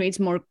comfort. It creates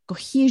more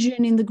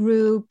cohesion in the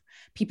group.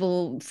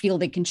 People feel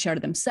they can share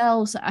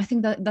themselves. I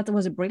think that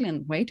was a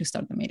brilliant way to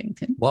start the meeting,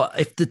 Tim. Well,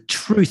 if the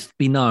truth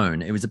be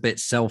known, it was a bit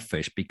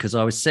selfish because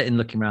I was sitting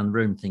looking around the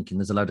room thinking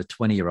there's a load of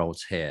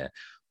 20-year-olds here.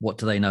 What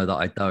do they know that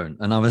I don't?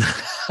 And I was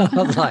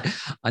like,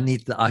 I'm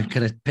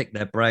going to pick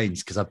their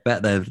brains because I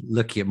bet they're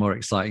looking at more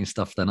exciting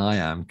stuff than I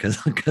am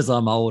because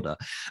I'm older.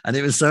 And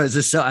it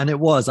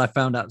was I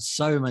found out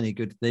so many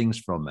good things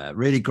from it.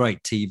 Really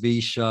great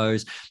TV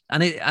shows.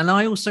 And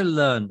I also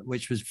learned,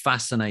 which was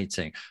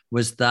fascinating,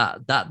 was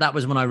that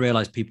was when I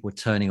realized people were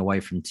turning away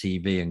from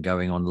TV and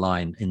going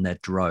online in their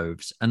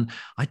droves. And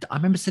I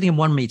remember sitting in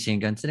one meeting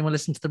and going, does anyone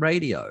listen to the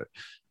radio?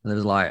 And there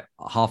was like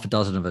half a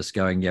dozen of us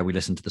going, yeah, we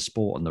listen to the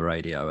sport on the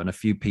radio, and a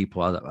few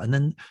people other. And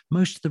then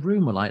most of the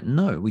room were like,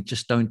 no, we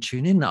just don't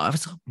tune in. I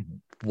was like,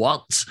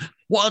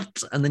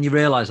 what? And then you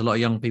realize a lot of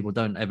young people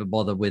don't ever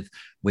bother with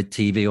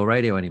TV or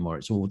radio anymore.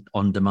 It's all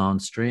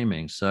on-demand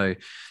streaming. So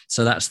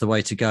that's the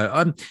way to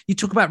go. You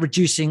talk about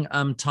reducing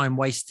time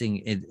wasting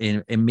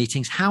in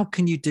meetings. How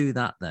can you do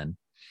that then?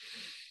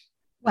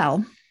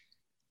 Well,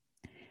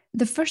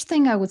 the first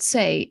thing I would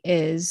say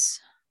is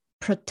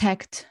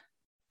protect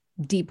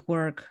deep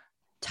work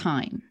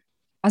time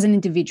as an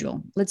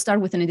individual. Let's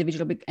start with an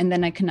individual, and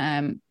then I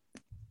can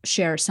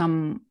share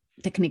some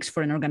techniques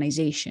for an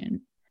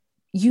organization.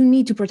 You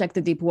need to protect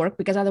the deep work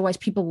because otherwise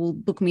people will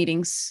book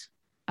meetings,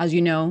 as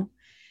you know.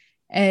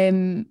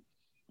 Saying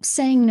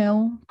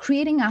no,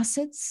 creating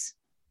assets.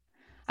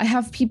 I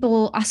have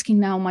people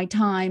asking now my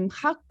time,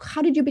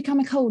 how did you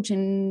become a coach?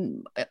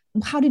 And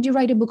how did you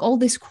write a book? All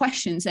these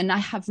questions. And I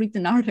have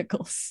written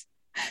articles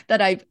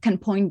that I can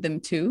point them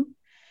to.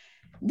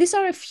 These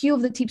are a few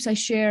of the tips I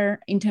share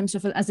in terms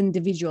of as an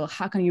individual,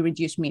 how can you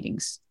reduce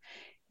meetings?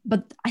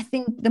 But I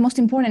think the most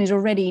important is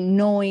already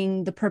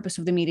knowing the purpose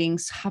of the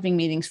meetings, having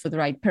meetings for the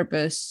right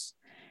purpose,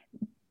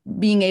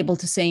 being able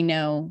to say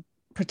no,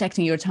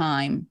 protecting your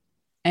time,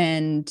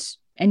 and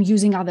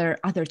using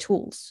other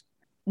tools.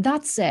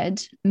 That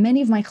said,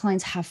 many of my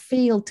clients have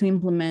failed to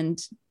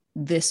implement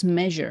these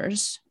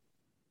measures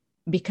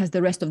because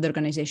the rest of the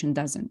organization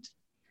doesn't.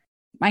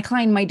 My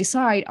client might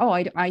decide,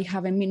 I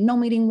have no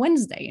meeting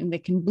Wednesday, and they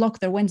can block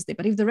their Wednesday.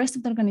 But if the rest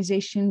of the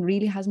organization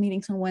really has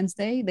meetings on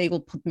Wednesday, they will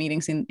put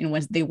meetings in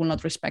Wednesday. They will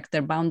not respect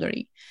their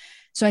boundary.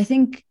 So I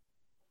think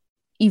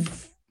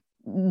if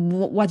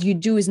what you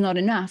do is not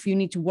enough, you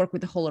need to work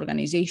with the whole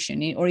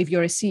organization. Or if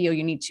you're a CEO,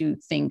 you need to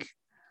think,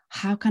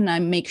 how can I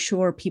make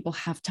sure people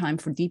have time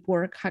for deep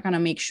work? How can I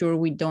make sure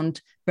we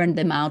don't burn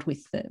them out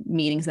with the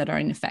meetings that are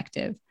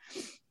ineffective?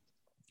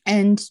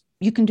 And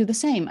you can do the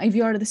same. If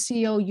you are the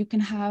CEO, you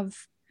can have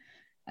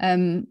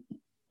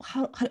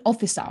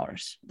office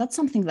hours. That's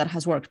something that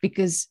has worked,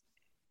 because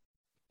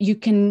you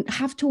can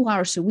have 2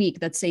 hours a week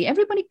that say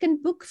everybody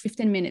can book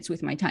 15 minutes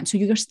with my time. So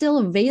you're still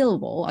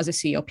available as a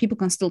CEO. People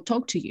can still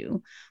talk to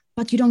you,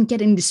 but you don't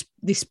get in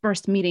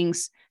dispersed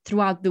meetings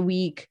throughout the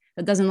week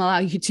that doesn't allow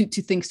you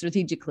to think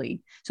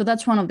strategically. So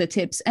that's one of the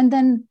tips. And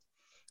then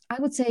I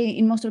would say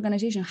in most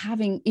organizations,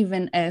 having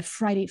even a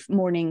Friday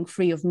morning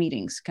free of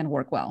meetings can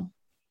work well.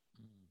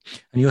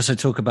 And you also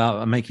talk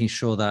about making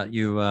sure that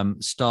you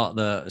start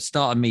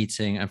a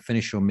meeting and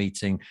finish your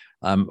meeting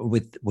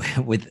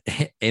with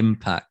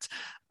impact.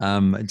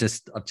 I've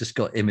just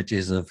got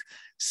images of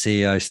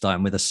CEO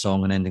starting with a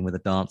song and ending with a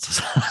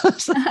dance.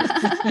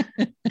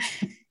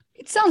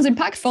 It sounds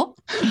impactful.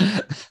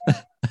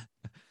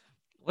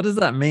 What does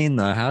that mean,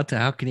 though?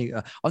 How can you?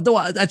 Although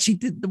actually,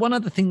 the one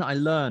other thing that I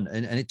learned,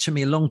 and it took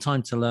me a long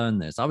time to learn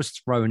this. I was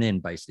thrown in,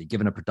 basically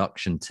given a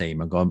production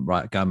team and gone,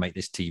 right, go and make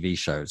this TV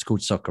show. It's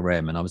called Soccer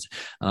M, and I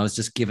was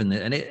just given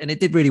it, and it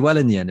did really well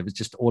in the end. It was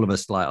just all of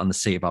us like on the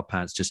seat of our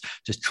pants, just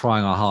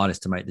trying our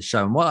hardest to make the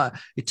show. And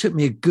it took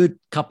me a good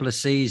couple of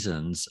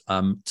seasons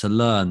to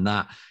learn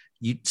that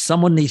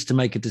someone needs to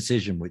make a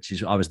decision, which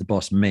is I was the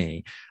boss,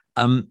 me.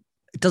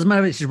 It doesn't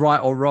matter if it's right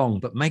or wrong,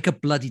 but make a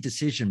bloody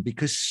decision,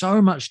 because so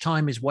much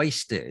time is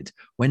wasted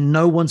when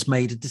no one's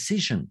made a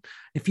decision.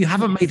 If you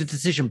haven't made a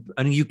decision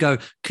and you go,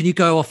 can you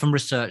go off and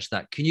research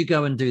that? Can you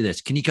go and do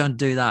this? Can you go and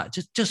do that?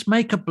 Just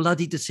make a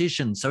bloody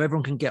decision so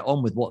everyone can get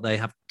on with what they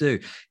have to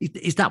do.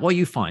 Is that what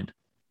you find?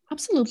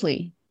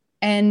 Absolutely.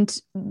 And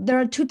there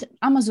are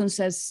Amazon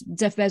says,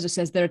 Jeff Bezos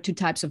says there are 2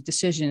 types of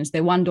decisions, the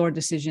 1-door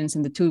decisions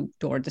and the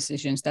 2-door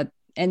decisions.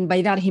 And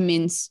by that he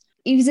means,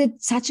 is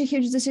it such a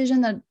huge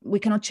decision that we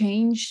cannot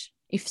change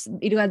if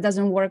it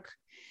doesn't work?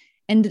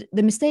 And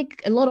the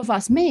mistake a lot of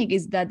us make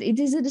is that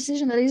it is a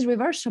decision that is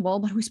reversible,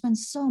 but we spend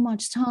so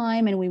much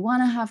time and we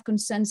want to have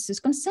consensus.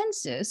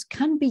 Consensus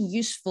can be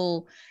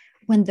useful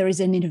when there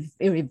is an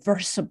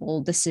irreversible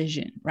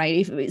decision,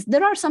 right? If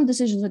there are some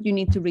decisions that you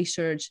need to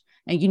research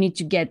and you need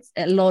to get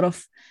a lot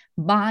of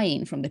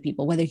buy-in from the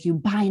people, whether you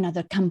buy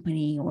another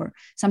company or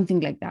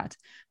something like that.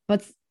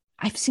 But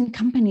I've seen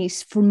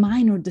companies for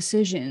minor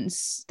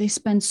decisions, they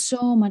spend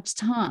so much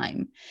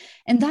time.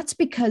 And that's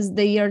because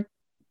they are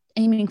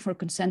aiming for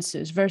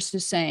consensus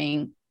versus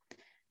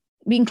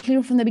being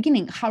clear from the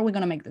beginning, how are we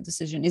going to make the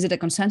decision? Is it a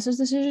consensus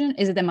decision?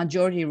 Is it a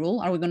majority rule?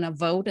 Are we going to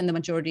vote and the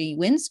majority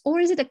wins? Or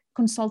is it a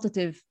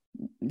consultative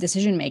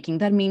decision making?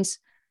 That means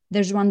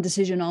there's one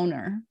decision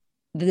owner.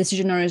 The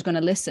decision owner is going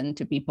to listen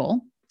to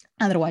people.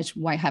 Otherwise,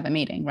 why have a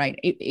meeting, right?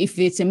 If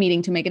it's a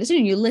meeting to make a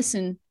decision, you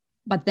listen.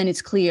 But then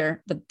it's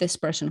clear that this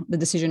person, the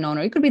decision owner,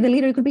 it could be the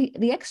leader, it could be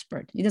the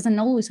expert. It doesn't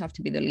always have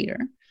to be the leader.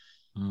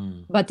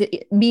 But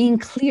being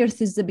clear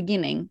since the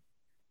beginning,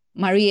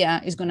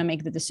 Maria is going to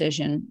make the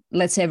decision.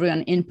 Let's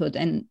everyone input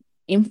and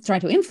try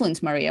to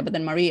influence Maria. But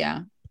then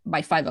Maria,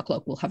 by 5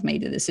 o'clock, will have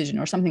made the decision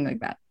or something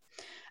like that.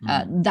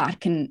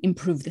 That can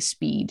improve the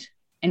speed.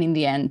 And in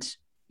the end,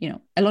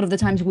 a lot of the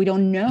times we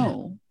don't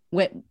know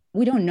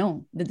we don't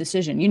know the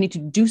decision. You need to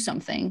do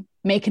something,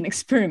 make an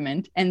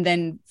experiment, and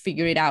then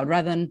figure it out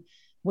rather than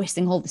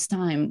wasting all this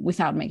time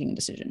without making a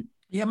decision.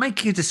 Yeah,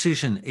 making a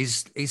decision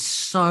is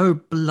so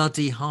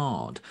bloody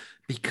hard,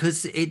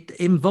 because it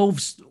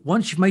involves,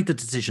 once you've made the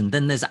decision,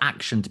 then there's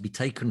action to be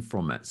taken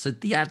from it. So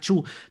the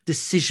actual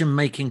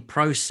decision-making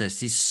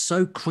process is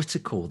so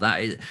critical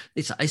that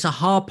it's a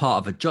hard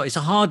part of a job. It's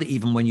hard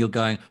even when you're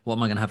going, what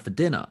am I going to have for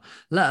dinner?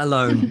 Let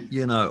alone,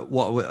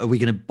 what are we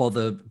going to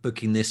bother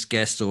booking this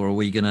guest, or are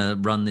we going to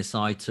run this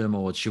item,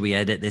 or should we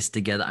edit this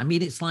together? I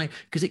mean, it's like,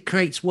 because it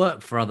creates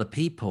work for other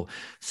people.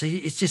 So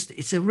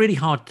it's a really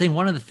hard thing.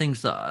 One of the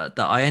things that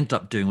I ended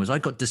up doing was I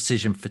got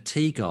decision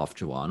fatigue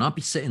after a while, and I'd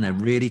be sitting there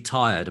really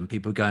tired, and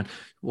people going,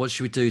 what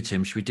should we do,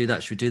 Tim? Should we do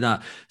that? Should we do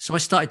that? So I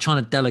started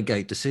trying to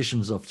delegate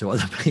decisions off to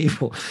other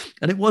people.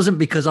 And it wasn't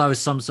because I was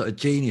some sort of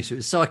genius. It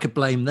was so I could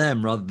blame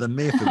them rather than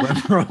me if it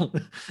went wrong.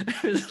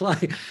 It was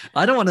like,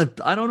 I don't want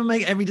to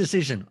make every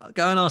decision.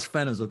 Go and ask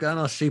Fenners or go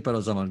and ask Sheephead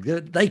or someone.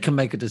 They can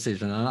make a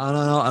decision, and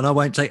I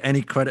won't take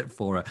any credit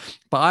for it.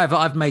 But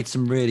I've made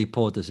some really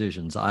poor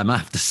decisions. I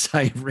have to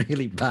say,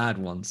 really bad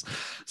ones.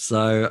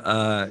 So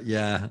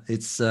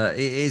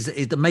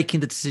making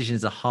the decision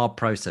is a hard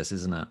process,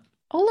 isn't it?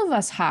 All of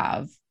us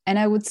have. And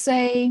I would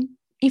say,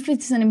 if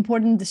it's an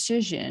important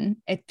decision,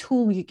 a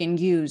tool you can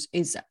use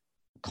is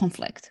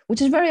conflict, which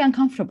is very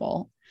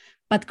uncomfortable.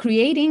 But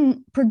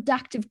creating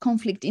productive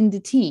conflict in the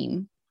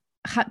team,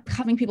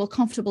 having people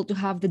comfortable to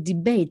have the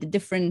debate, the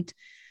different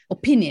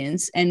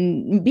opinions,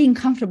 and being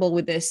comfortable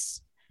with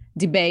this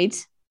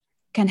debate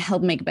can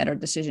help make better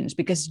decisions,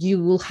 because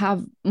you will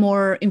have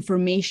more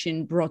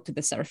information brought to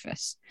the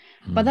surface.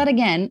 But that,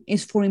 again,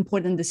 is for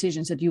important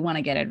decisions that you want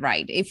to get it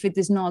right. If it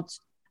is not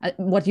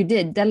what you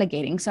did,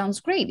 delegating sounds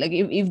great. Like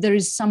if there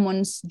is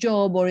someone's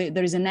job or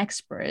there is an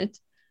expert,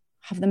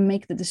 have them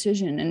make the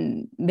decision,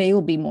 and they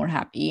will be more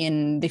happy,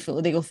 and they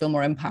will feel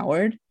more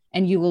empowered,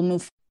 and you will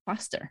move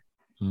faster.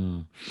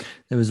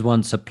 There was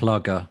once a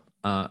plugger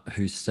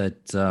who said,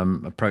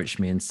 approached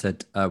me and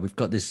said, we've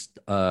got this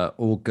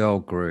all girl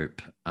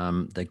group.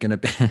 They're going to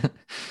be,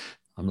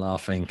 I'm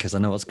laughing because I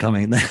know what's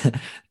coming.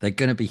 They're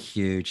going to be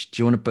huge.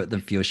 Do you want to book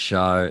them for your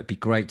show? It'd be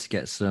great to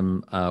get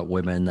some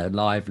women. They're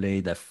lively,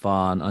 they're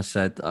fun. I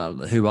said,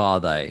 who are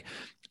they?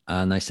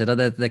 And they said, oh,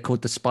 they're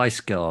called the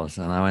Spice Girls.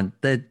 And I went,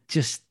 they're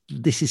just,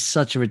 this is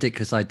such a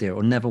ridiculous idea. It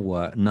will never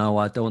work. No,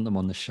 I don't want them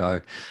on the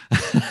show.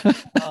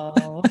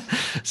 Oh.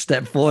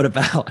 Step forward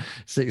about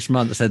 6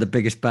 months. They're the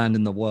biggest band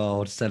in the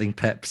world, selling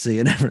Pepsi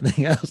and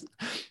everything else.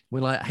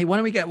 We're like, hey, why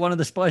don't we get one of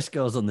the Spice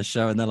Girls on the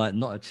show? And they're like,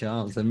 not a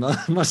chance. They're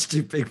much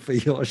too big for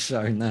your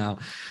show now.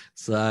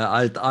 So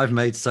I've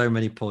made so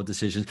many poor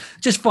decisions.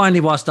 Just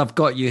finally, whilst I've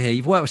got you here,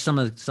 you've worked with some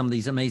of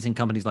these amazing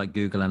companies like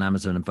Google and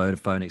Amazon and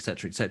Vodafone, et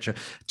cetera, et cetera.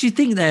 Do you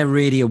think they're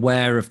really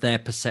aware of their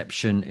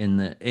perception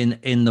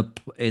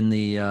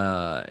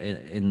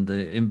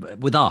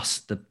with us,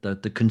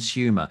 the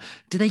consumer?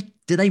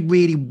 Do they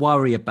really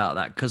worry about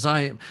that? Because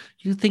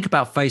you think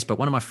about Facebook.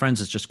 One of my friends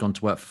has just gone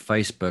to work for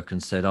Facebook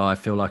and said, "Oh, I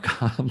feel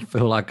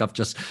like I've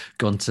just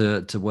gone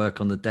to work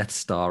on the Death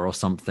Star or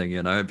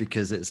something,"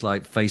 because it's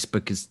like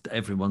Facebook is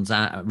everyone's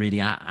really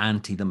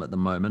anti them at the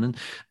moment, and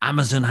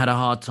Amazon had a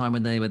hard time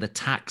when they were the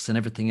tax and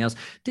everything else.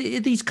 Are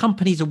these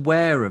companies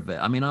aware of it?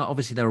 I mean,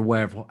 obviously they're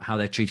aware of how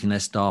they're treating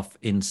their staff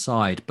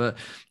inside, but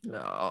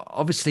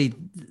obviously,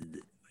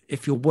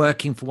 if you're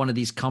working for one of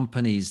these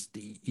companies,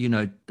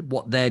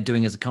 what they're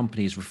doing as a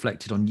company is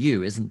reflected on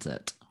you, isn't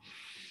it?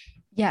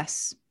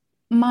 Yes.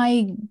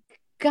 My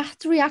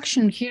gut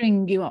reaction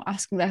hearing you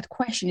asking that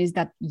question is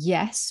that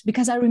yes,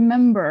 because I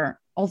remember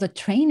all the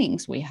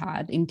trainings we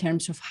had in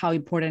terms of how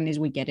important it is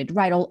we get it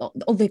right, all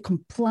the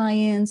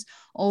compliance,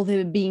 all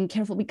the being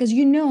careful, because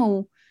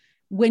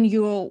when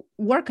you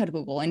work at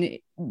Google and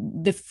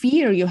the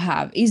fear you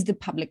have is the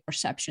public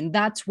perception.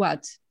 That's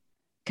what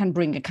can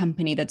bring a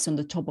company that's on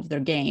the top of their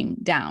game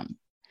down.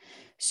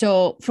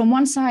 So from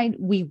one side,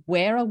 we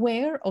were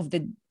aware of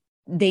the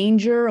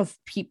danger of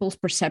people's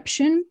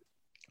perception.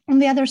 On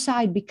the other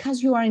side,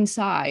 because you are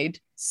inside,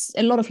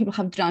 a lot of people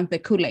have drunk the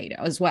Kool-Aid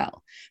as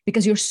well,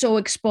 because you're so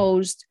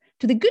exposed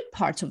to the good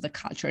parts of the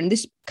culture. And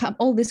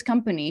all these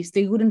companies,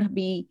 they wouldn't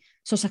be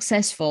so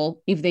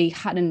successful if they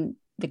hadn't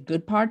the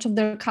good parts of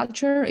their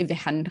culture, if they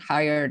hadn't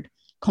hired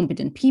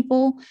competent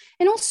people.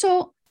 And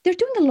also, they're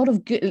doing a lot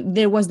of good.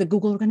 There was the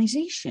Google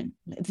organization.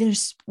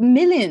 There's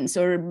millions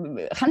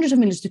or hundreds of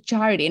millions to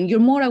charity, and you're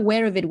more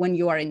aware of it when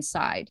you are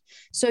inside.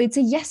 So it's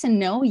a yes and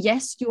no.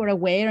 Yes, you are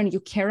aware and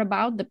you care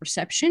about the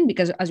perception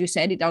because, as you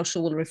said, it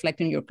also will reflect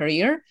in your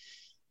career.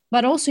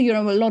 But also you're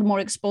a lot more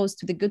exposed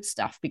to the good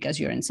stuff because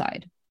you're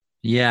inside.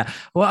 Yeah.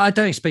 Well, I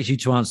don't expect you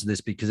to answer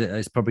this because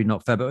it's probably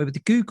not fair. But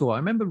with Google, I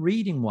remember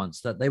reading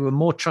once that they were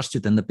more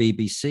trusted than the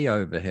BBC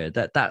over here.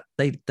 That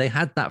they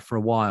had that for a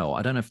while.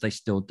 I don't know if they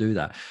still do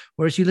that.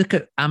 Whereas you look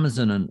at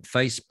Amazon and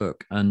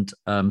Facebook and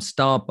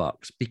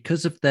Starbucks,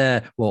 because of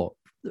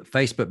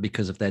Facebook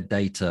because of their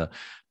data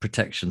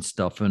protection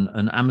stuff, and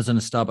Amazon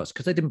and Starbucks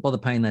because they didn't bother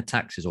paying their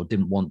taxes or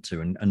didn't want to,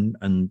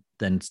 and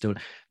then still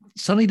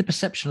suddenly the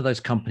perception of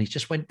those companies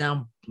just went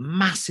down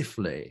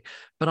massively.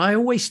 But I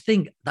always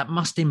think that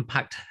must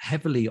impact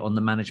heavily on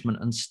the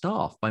management and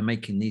staff by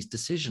making these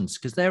decisions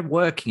because they're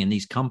working in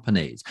these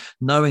companies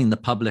knowing the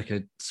public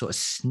are sort of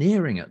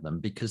sneering at them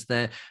because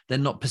they're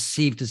not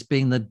perceived as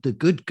being the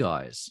good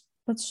guys.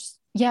 That's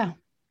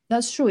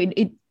true.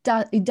 It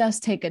does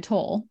take a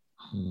toll.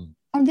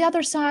 On the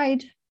other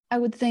side, I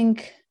would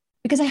think,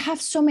 because I have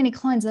so many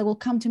clients that will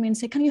come to me and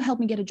say, can you help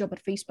me get a job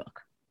at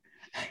Facebook?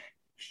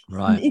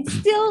 Right. It's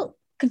still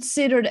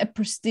considered a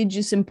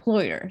prestigious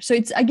employer. So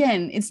it's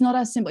not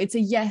as simple. It's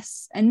a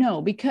yes and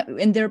no,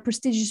 and they're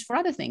prestigious for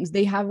other things.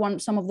 They have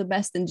some of the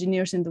best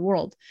engineers in the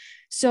world.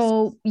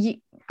 So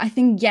I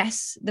think,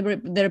 yes,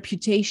 the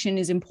reputation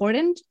is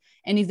important.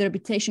 And if the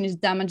reputation is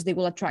damaged, they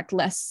will attract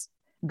less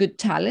good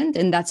talent.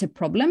 And that's a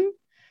problem.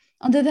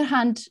 On the other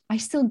hand, I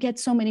still get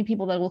so many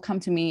people that will come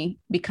to me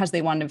because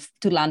they want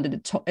to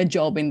land a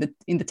job in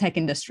the tech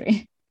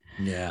industry.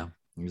 Yeah,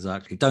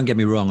 exactly. Don't get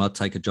me wrong. I'll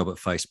take a job at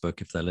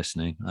Facebook if they're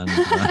listening. And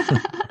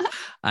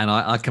and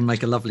I can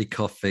make a lovely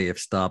coffee if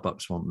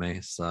Starbucks want me.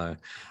 So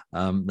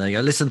there you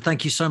go. Listen,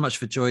 thank you so much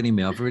for joining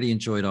me. I've really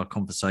enjoyed our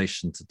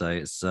conversation today.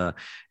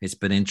 It's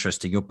been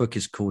interesting. Your book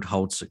is called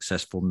Hold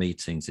Successful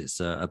Meetings. It's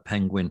a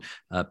Penguin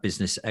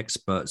business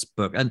experts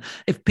book. And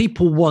if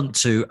people want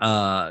to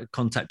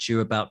contact you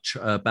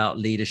about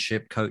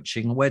leadership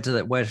coaching,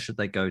 where should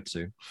they go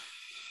to?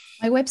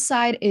 My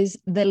website is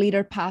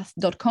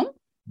theleaderpath.com.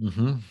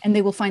 Mm-hmm. And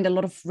they will find a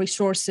lot of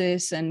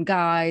resources and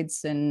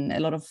guides and a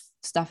lot of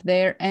stuff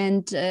there.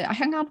 And I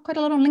hang out quite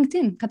a lot on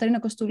LinkedIn, Caterina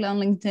Kostoula on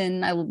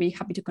LinkedIn. I will be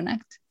happy to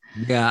connect.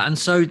 Yeah. And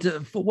so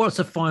what's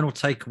the final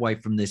takeaway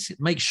from this?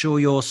 Make sure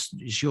your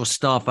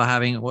staff are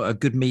having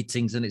good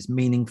meetings and it's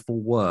meaningful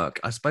work.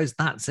 I suppose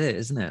that's it,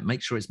 isn't it?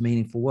 Make sure it's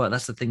meaningful work.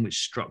 That's the thing which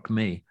struck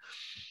me.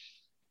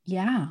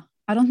 Yeah.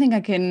 I don't think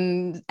I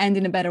can end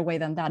in a better way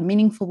than that.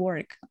 Meaningful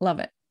work. Love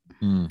it.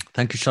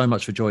 Thank you so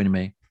much for joining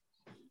me.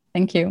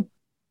 Thank you.